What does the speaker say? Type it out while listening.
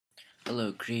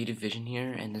Hello, Creative Vision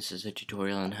here, and this is a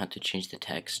tutorial on how to change the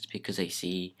text because I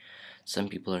see some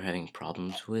people are having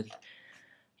problems with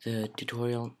the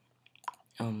tutorial.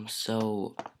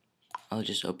 So I'll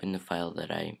just open the file that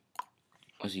I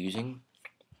was using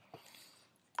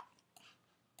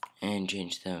and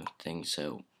change the thing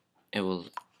so it will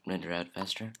render out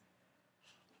faster.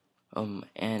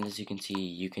 And as you can see,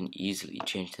 you can easily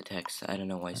change the text. I don't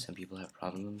know why some people have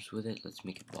problems with it. Let's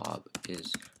make it Bob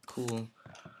is cool.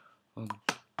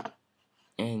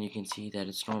 And you can see that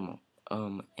it's normal.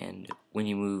 And when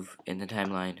you move in the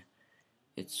timeline,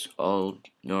 it's all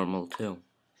normal too.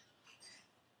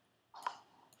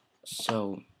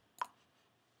 So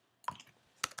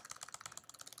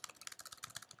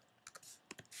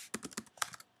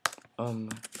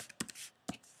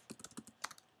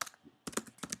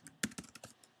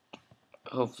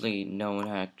hopefully no one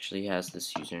actually has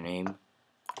this username.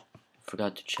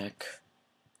 Forgot to check.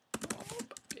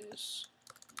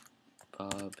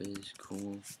 Bob is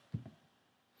cool.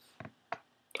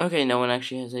 Okay, no one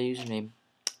actually has a username.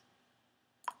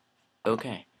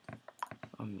 Okay.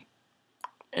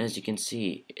 As you can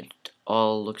see, it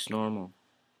all looks normal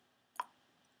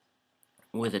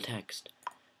with the text.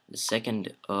 The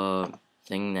second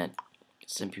thing that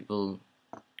some people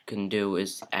can do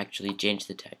is actually change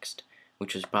the text,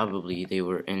 which was probably they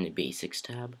were in the basics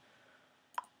tab,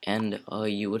 and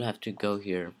you would have to go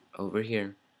over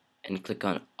here and click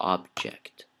on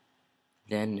object.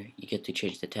 Then you get to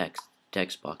change the text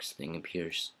box thing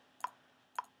appears.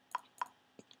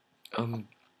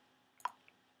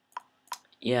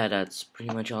 Yeah, that's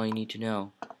pretty much all you need to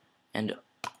know. And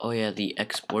oh yeah, the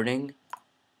exporting,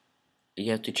 you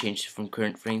have to change from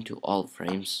current frame to all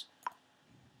frames.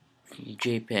 From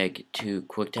JPEG to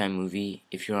QuickTime Movie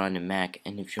if you're on a Mac,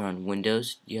 and if you're on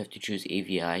Windows, you have to choose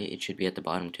AVI. It should be at the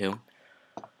bottom too.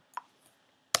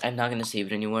 I'm not going to save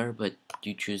it anywhere, but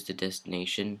you choose the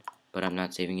destination, but I'm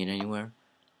not saving it anywhere.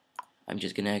 I'm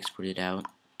just going to export it out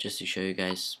just to show you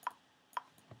guys.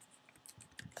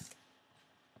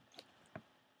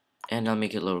 And I'll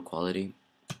make it lower quality.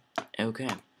 Okay.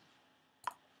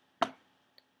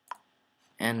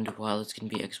 And while it's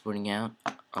going to be exporting out,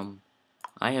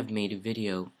 I have made a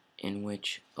video in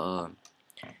which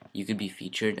you could be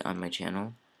featured on my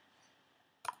channel.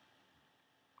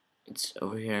 It's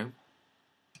over here.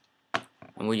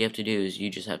 And what you have to do is you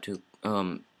just have to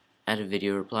add a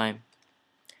video reply.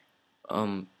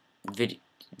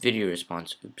 Video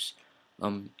response, oops.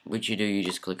 What you do, you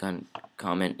just click on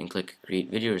comment and click create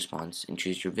video response and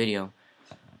choose your video.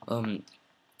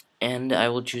 And I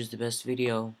will choose the best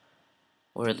video,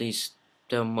 or at least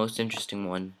the most interesting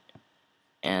one,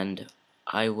 and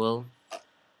I will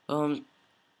tell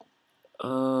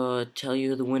you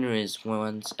who the winner is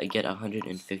once I get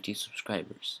 150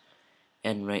 subscribers.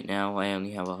 And right now I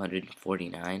only have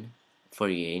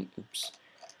 48, oops.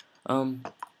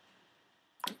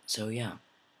 So yeah,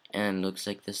 and looks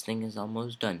like this thing is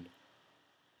almost done.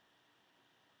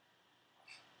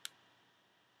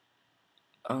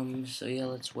 So yeah,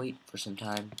 let's wait for some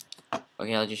time.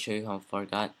 Okay, I'll just show you how far I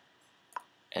got.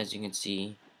 As you can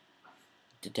see,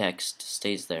 the text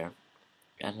stays there.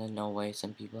 I don't know why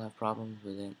some people have problems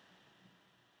with it.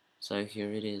 So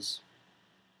here it is.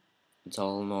 It's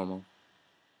all normal.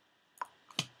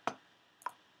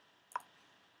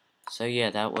 So yeah,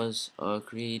 that was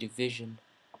Creative Vision.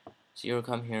 So you'll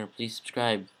come here, please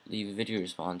subscribe, leave a video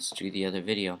response to the other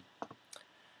video.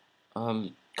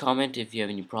 Comment if you have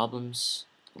any problems,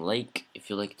 like if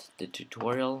you liked the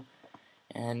tutorial,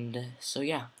 and so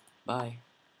yeah, bye.